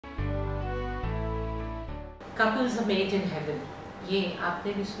Couples met in heaven, ये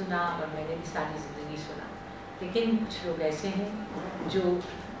आपने भी सुना और मैंने भी सारी ज़िंदगी सुना। लेकिन कुछ लोग ऐसे हैं जो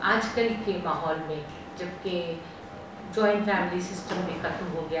आजकल के माहौल में, जबकि जॉइंट फैमिली सिस्टम भी ख़त्म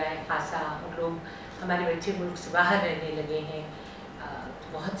हो गया है खासा, लोग हमारे बच्चे मुल्क से बाहर रहने लगे हैं,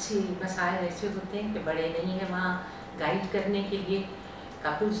 बहुत सी मसाइल ऐसे होते हैं कि बड़े नहीं हैं वहाँ गाइड करने के लिए।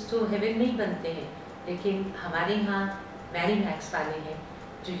 कपल्स तो हेवन में ही बनते हैं, लेकिन हमारे यहाँ मैरीमैक्स वाले हैं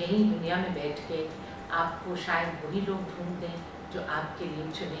जो यहीं दुनिया में बैठ के आपको शायद वही लोग ढूंढ दें जो आपके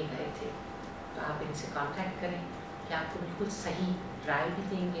लिए चुने गए थे। तो आप इनसे कांटेक्ट करें कि आपको बिल्कुल सही राय भी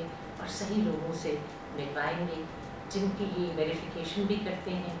देंगे और सही लोगों से मिलवाएंगे जिनकी ये वेरिफिकेशन भी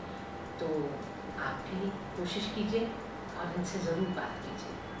करते हैं। तो आप भी कोशिश कीजिए और इनसे ज़रूर बात